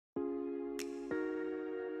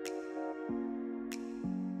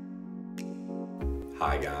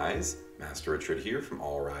Hi guys, Master Richard here from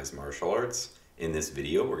All Rise Martial Arts. In this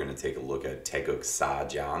video we're going to take a look at Taegeuk Sah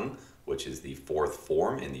Jang, which is the fourth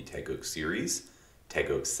form in the Taegeuk series.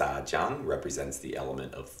 Taegeuk Sah Jang represents the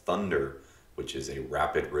element of thunder, which is a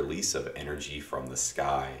rapid release of energy from the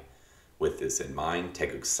sky. With this in mind,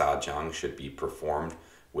 Taegeuk Sah Jang should be performed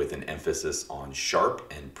with an emphasis on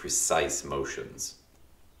sharp and precise motions.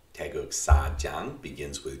 Taegeuk Sah Jang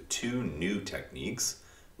begins with two new techniques.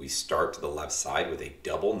 We start to the left side with a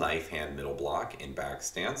double knife hand middle block in back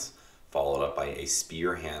stance, followed up by a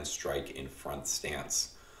spear hand strike in front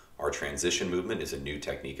stance. Our transition movement is a new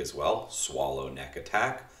technique as well, swallow neck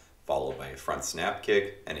attack, followed by a front snap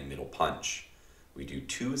kick and a middle punch. We do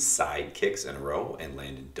two side kicks in a row and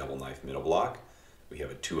land in double knife middle block. We have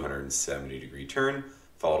a 270-degree turn,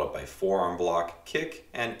 followed up by forearm block, kick,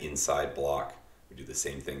 and inside block. We do the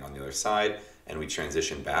same thing on the other side, and we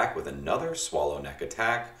transition back with another swallow neck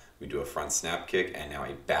attack. We do a front snap kick, and now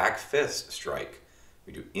a back fist strike.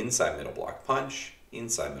 We do inside middle block punch,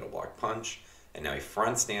 inside middle block punch, and now a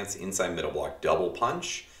front stance inside middle block double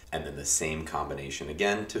punch, and then the same combination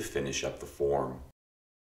again to finish up the form.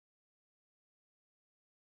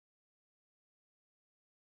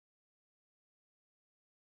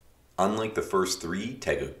 Unlike the first three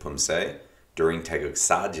Taegeuk Poomsae, during Taegeuk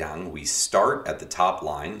Sah Jang, we start at the top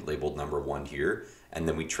line, labeled number 1 here, and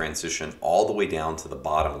then we transition all the way down to the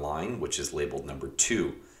bottom line, which is labeled number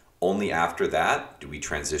 2. Only after that do we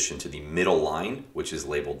transition to the middle line, which is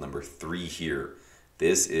labeled number 3 here.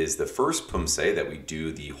 This is the first Poomsae that we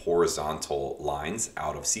do the horizontal lines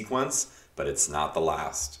out of sequence, but it's not the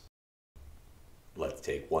last. Let's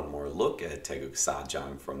take one more look at Taegeuk Sah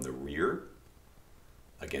Jang from the rear.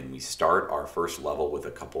 Again, we start our first level with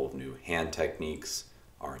a couple of new hand techniques,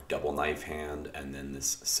 our double knife hand, and then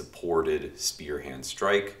this supported spear hand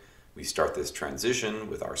strike. We start this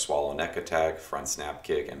transition with our swallow neck attack, front snap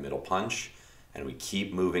kick, and middle punch, and we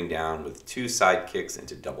keep moving down with two side kicks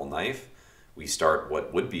into double knife. We start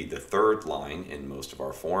what would be the third line in most of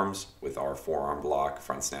our forms with our forearm block,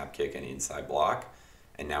 front snap kick, and inside block.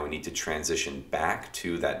 And now we need to transition back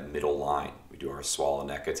to that middle line. We do our swallow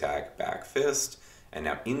neck attack, back fist, and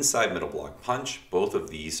now inside middle block punch. Both of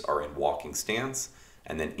these are in walking stance.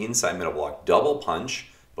 And then inside middle block double punch.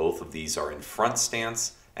 Both of these are in front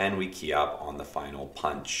stance. And we key up on the final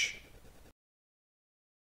punch.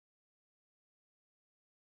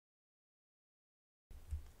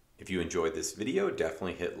 If you enjoyed this video,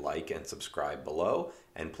 definitely hit like and subscribe below.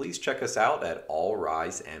 And please check us out at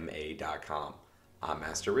allrisema.com. I'm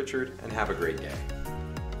Master Richard, and have a great day.